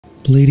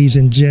Ladies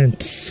and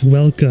gents,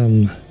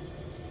 welcome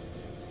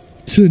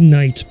to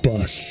Night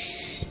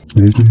Bus.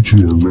 Welcome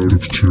to our ride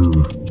of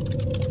terror,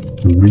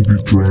 where we'll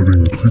be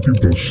driving a creepy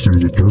bus through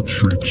the dark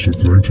streets of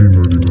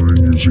 1999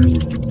 New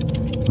Zealand.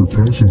 Our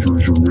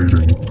passengers are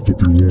waiting, but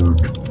be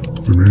warned,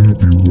 they may not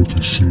be what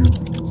they seem.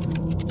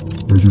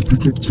 As we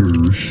pick up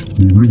fares,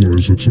 we'll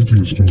realize that something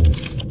is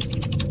off.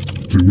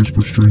 They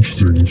whisper strange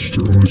things,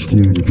 their eyes glow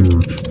in the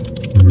dark,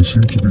 and they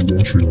seem to be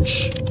watching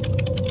us.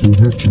 We'll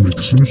have to make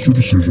sinister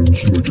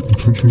decisions like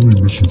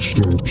intentionally missing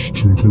stops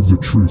to uncover the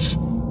truth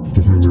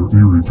behind their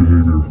eerie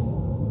behavior.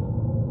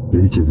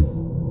 Welcome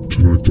to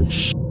Night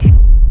Bus.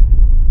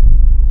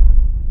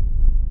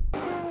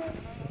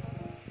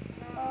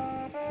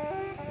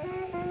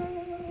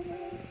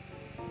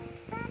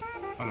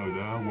 Hello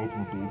there,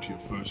 welcome aboard to your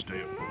first day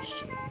at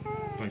bus.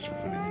 Thanks for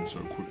filling in so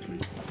quickly.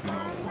 It's been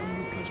hard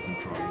finding replacement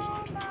drivers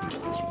after the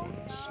previous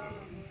ones.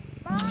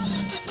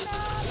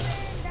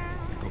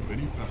 We've got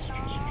many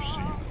passengers who see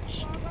at the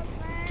stop.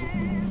 Drop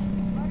them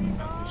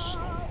off at the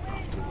stop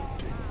after the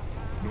ding,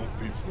 not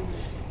before.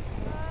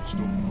 The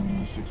stop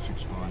after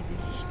 665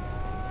 is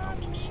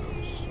out of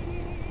service.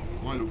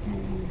 Might look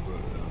normal,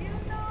 but,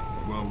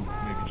 well,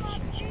 maybe just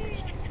use your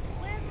best judgment.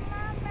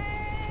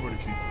 Try to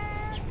keep it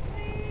this way.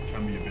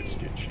 Can be a bit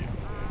sketchy out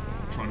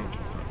there. Try not to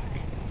panic.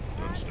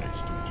 Don't stay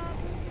still too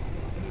long.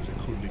 And there's a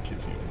cuddly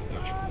kitty on the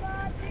dashboard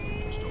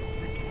if you start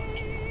freaking out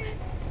too much.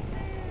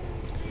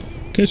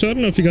 Okay, so I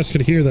don't know if you guys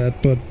could hear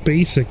that, but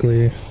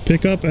basically,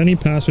 pick up any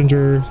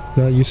passenger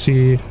that you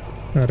see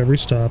at every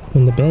stop.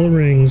 When the bell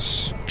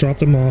rings, drop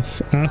them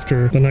off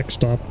after the next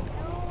stop.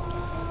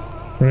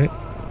 Right?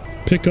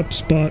 Pick up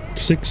spot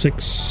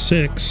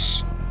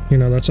 666, you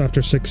know, that's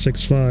after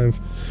 665,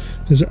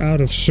 is out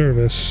of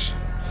service.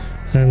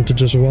 And to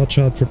just watch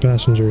out for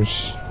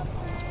passengers.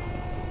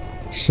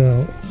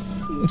 So,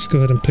 let's go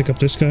ahead and pick up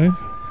this guy.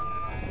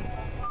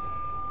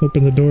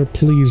 Open the door,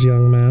 please,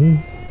 young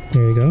man.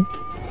 There you go.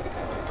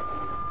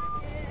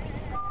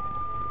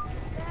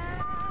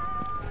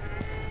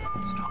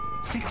 Stop.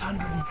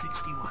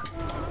 661.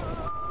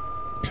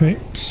 Okay,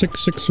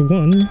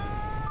 661.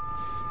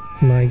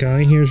 My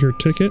guy, here's your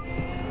ticket.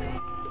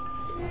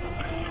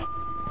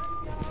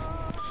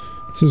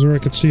 This is where I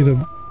could see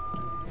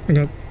I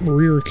got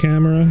rear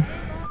camera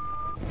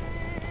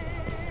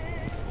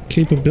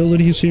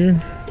capabilities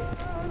here.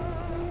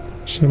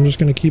 So I'm just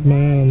gonna keep my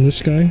eye on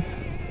this guy.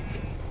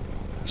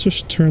 Let's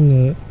just turn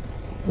the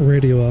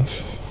radio off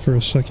for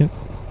a second.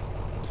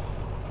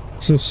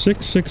 So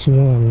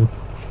 661.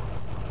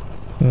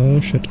 Oh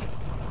shit.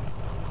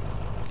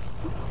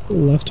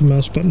 Left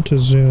mouse button to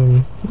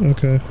zoom.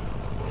 Okay.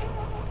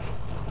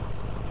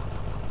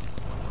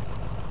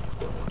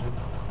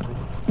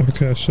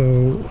 Okay,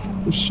 so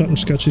something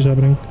sketchy's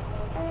happening.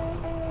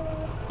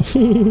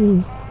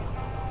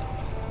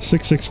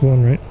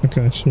 661, right?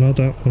 Okay, so not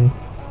that one.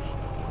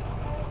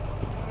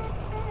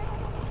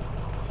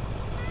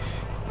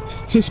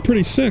 This is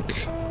pretty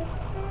sick.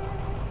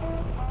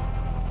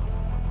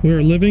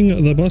 We're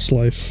living the bus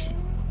life.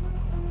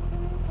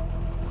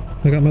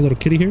 I got my little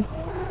kitty here.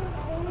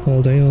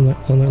 All day, all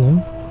night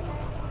long.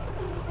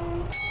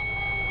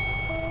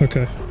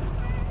 Okay.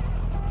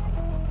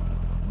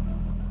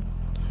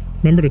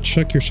 Remember to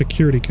check your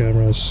security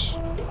cameras.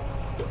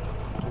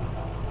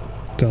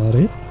 Got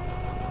it.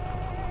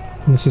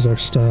 And this is our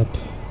stop.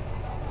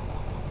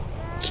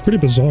 It's pretty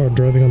bizarre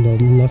driving on the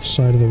left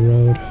side of the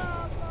road.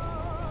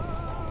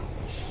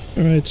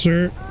 Alright,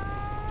 sir.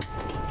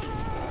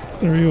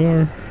 There you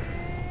are.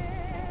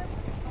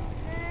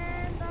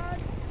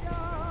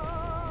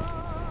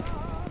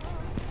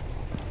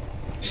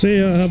 See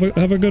ya,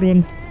 have a good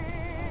one.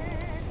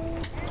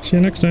 See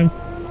you next time.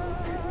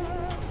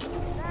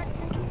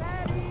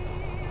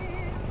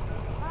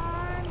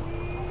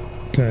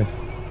 Okay.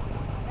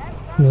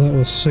 Well, that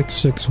was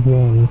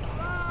 661.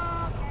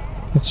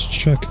 Let's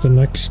check the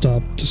next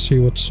stop to see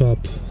what's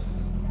up.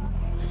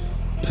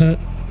 Pet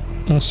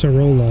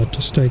Acerola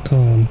to stay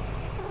calm.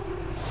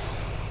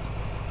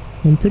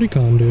 I'm pretty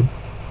calm, dude.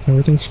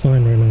 Everything's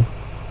fine right now.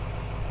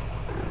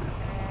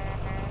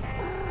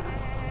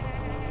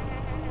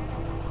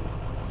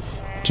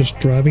 Just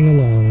driving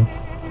along,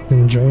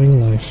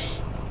 enjoying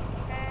life.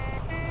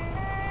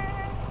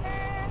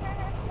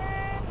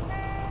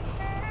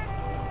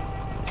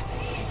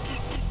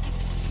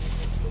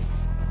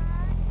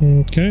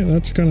 Okay,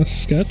 that's kind of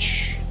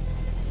sketch.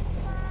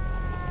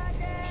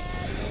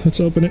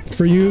 Let's open it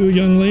for you,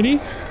 young lady.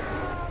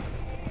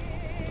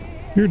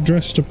 You're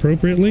dressed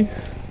appropriately.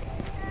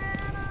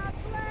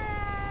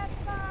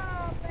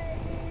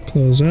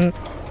 Close that.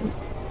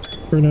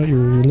 Burn out your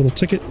little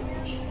ticket.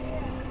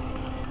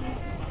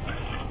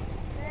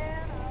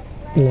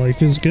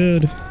 Life is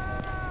good.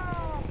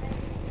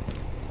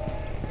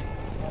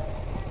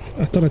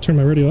 I thought I turned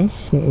my radio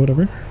off, but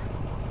whatever.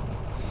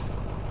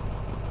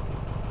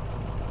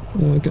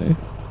 Okay.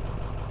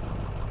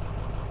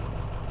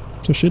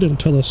 So she didn't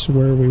tell us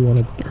where we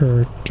wanted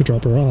her to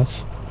drop her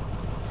off.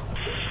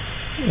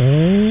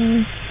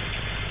 Oh.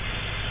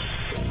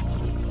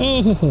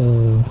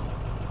 Oh.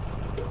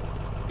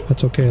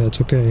 That's okay, that's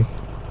okay.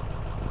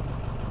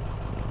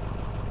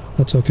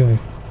 That's okay.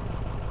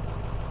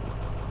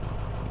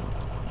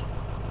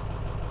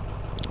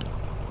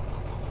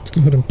 Let's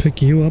go ahead and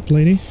pick you up,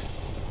 lady.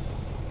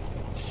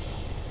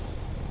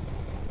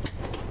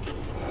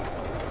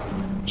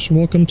 So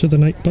welcome to the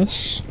night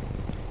bus.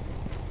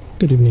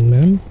 Good evening,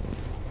 ma'am.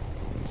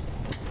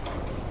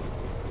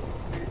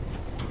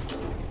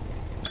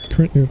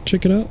 Print your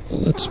ticket out.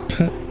 Let's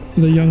pet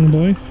the young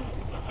boy.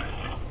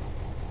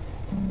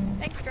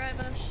 Thanks,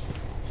 driver.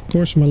 Of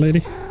course, my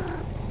lady.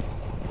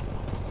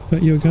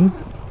 Pet you again.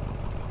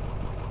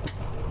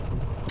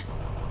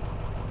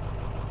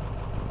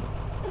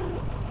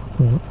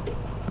 Right.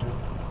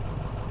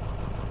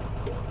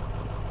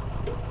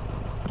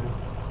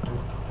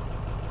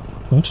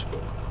 What?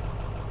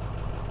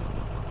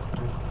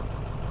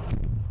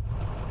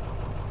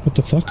 What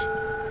the fuck?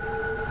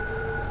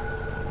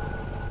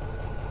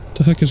 What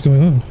the heck is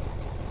going on?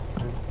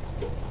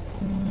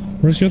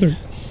 Where's the other...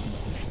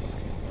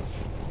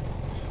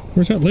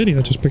 Where's that lady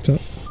I just picked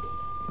up?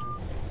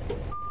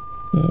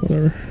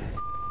 Whatever.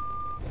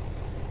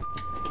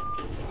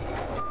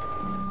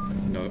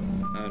 No,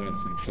 I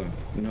don't think so.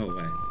 No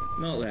way.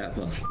 Not that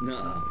bus.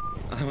 Nuh-uh.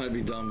 I might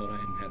be dumb, but I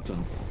ain't that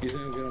dumb. You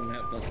think I'm going on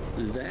that bus?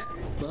 That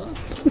bus?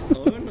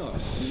 Oh no. No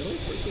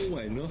freaking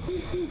way. No.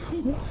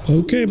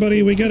 Okay,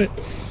 buddy, we get it.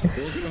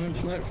 Welcome home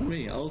tonight for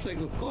me. I'll take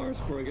the forest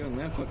before I get on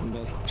that fucking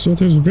bus. So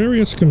there's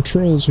various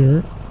controls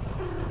here.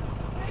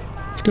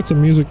 Let's get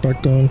some music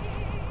back going.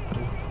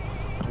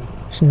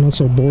 So we're not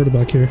so bored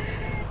back here.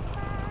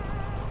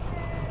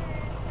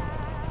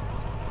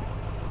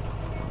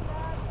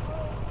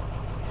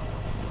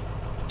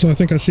 So I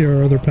think I see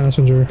our other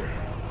passenger.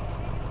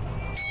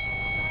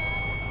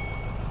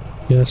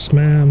 Yes,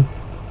 ma'am.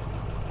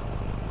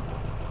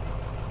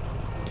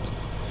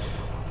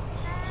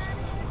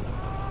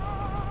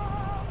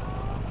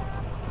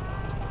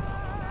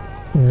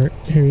 Alright,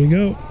 here you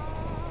go.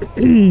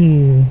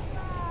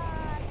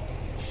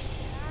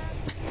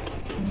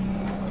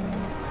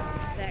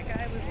 That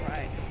guy was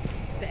right.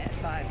 Bad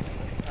vibes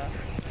and stuff.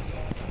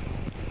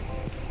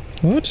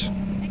 What?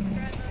 Thanks,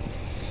 driver.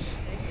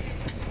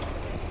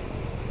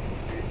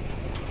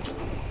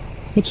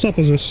 What stop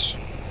was this?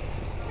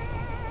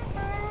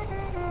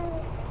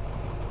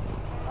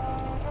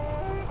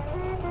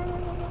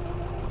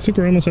 I think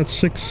we're almost at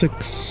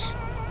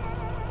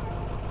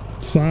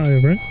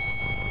 665, right?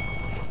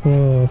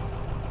 Whoa.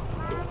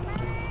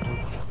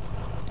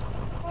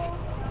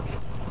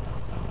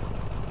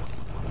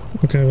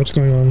 Okay, what's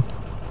going on?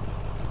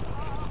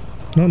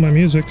 Not my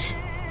music.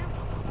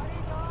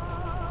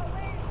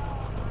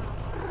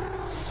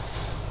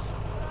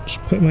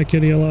 Just pet my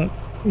kitty a lot.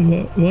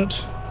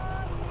 What?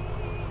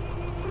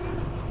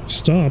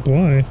 Stop,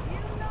 why?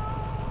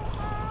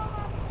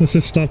 This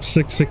is stop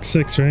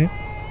 666, right?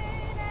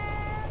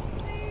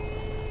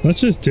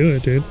 Let's just do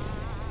it, dude.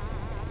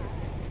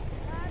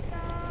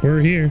 We're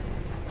here.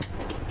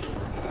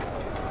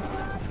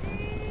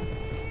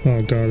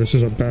 Oh god, this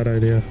is a bad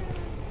idea.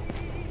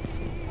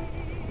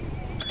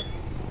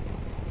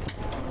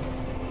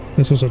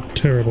 This was a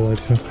terrible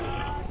idea.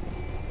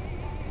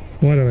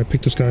 Why did I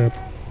pick this guy up?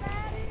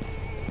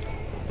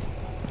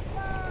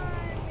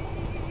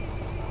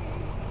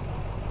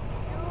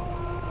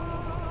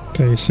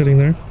 Okay, he's sitting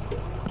there.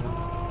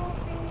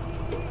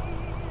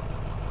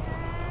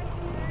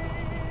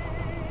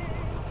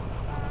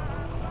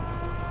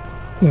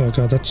 Oh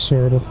god, that's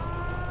horrible.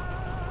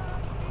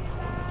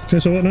 Okay,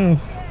 so what now?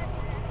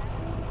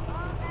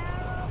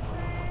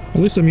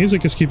 At least the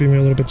music is keeping me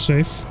a little bit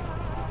safe.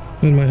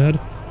 In my head.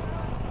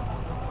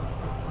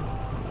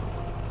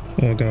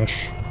 Oh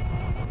gosh.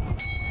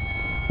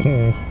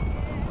 Uh-oh.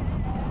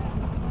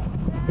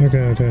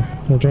 Okay.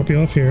 I'll drop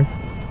you off here.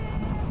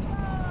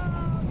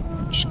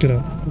 Just get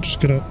out.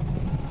 Just get out.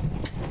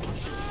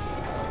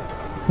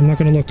 I'm not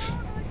gonna look.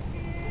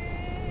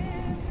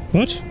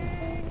 What?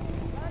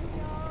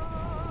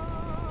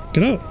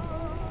 Get out!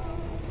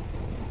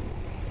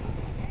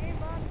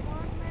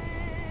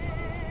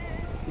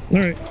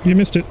 Alright, you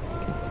missed it.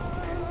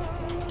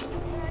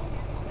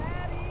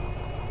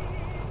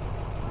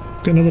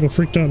 Getting a little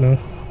freaked out now.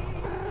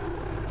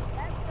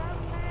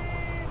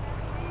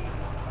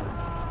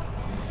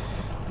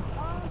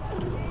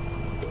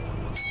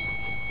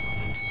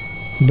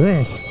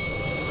 Bruh.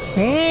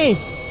 Oh!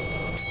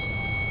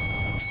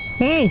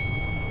 Oh!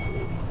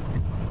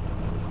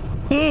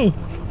 Oh!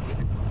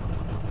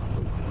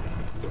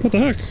 What the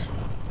heck?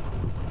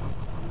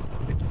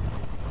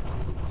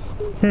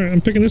 Alright, I'm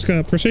picking this guy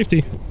up for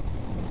safety.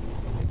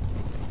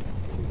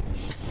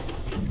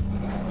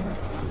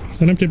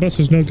 An empty bus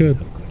is no good.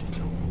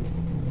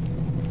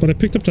 But I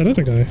picked up that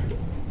other guy.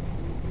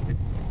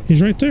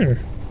 He's right there.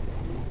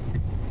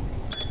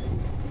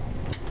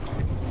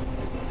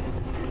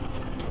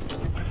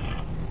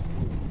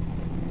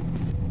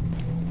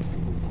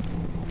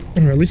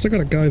 Or at least I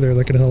got a guy there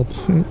that could help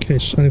in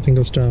case anything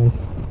goes down.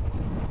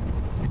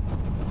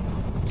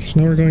 So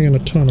now we're going in a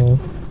tunnel.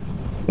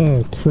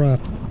 Oh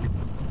crap.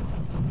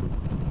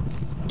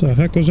 The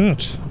heck was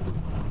that?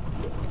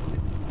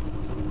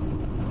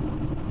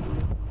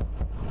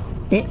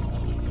 Oh!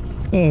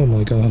 Oh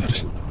my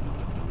god.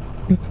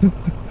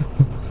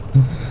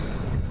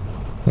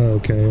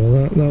 Okay,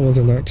 well that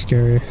wasn't that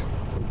scary.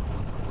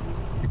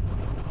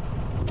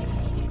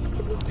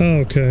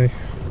 Okay.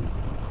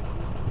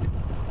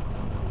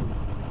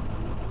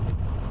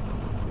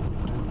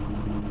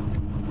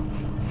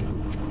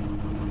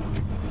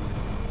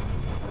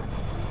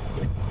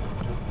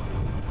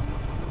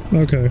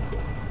 Okay.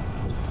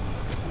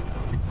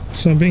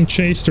 So I'm being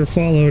chased or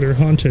followed or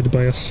haunted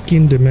by a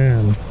skinned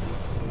man.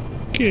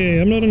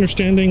 Okay, I'm not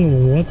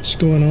understanding what's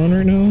going on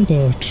right now,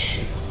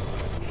 but...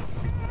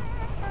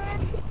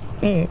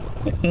 Oh,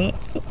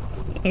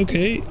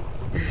 okay.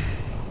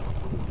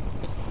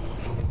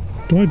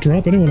 Do I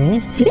drop anyone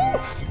off?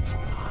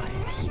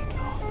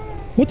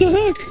 What the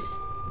heck?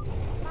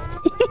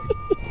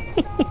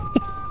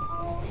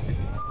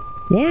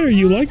 Why are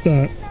you like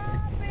that?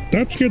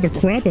 That scared the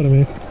crap out of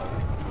me.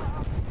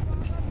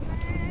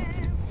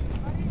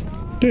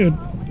 Dude,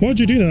 why'd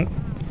you do that?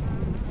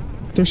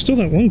 There's still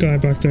that one guy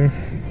back there.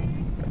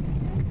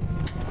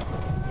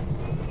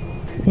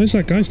 Why is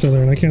that guy still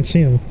there and I can't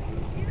see him?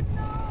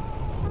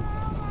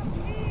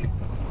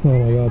 Oh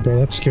my god, bro,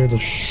 that scared the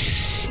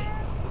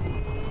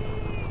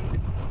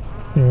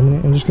Yeah,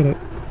 I'm just gonna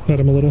pet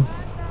him a little.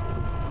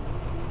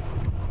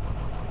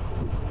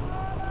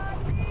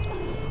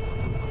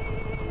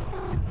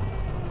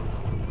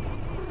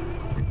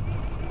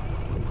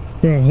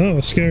 Bro, that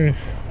was scary.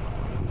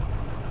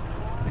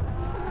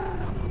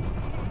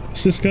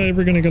 Is this guy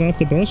ever gonna get off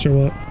the bus or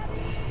what?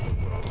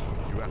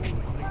 You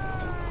actually think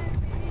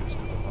it is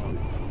still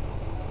alive.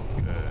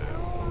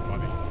 I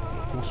mean,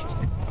 of course it's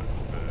not alive.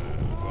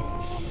 Well,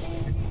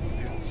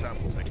 yeah, Sam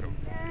will take over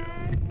from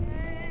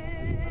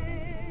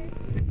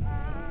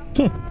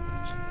here. Huh.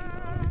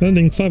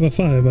 Ending 5 of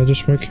 5, I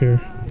just work here.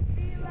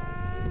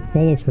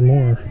 Follow for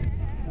more.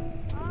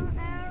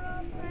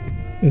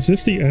 Is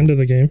this the end of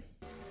the game?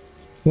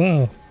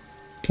 Wow.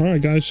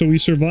 Alright guys, so we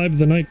survived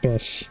the night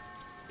bus.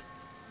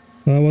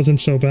 That wasn't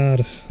so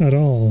bad at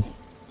all.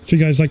 If you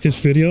guys like this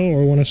video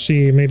or want to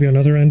see maybe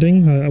another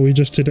ending, we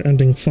just did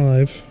ending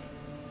 5.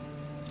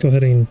 Go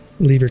ahead and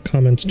leave your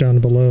comments down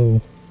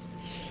below.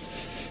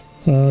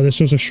 This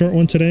was a short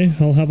one today.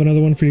 I'll have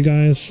another one for you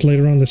guys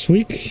later on this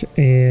week,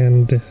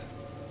 and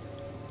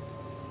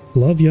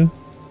love ya.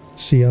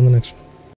 See you on the next one.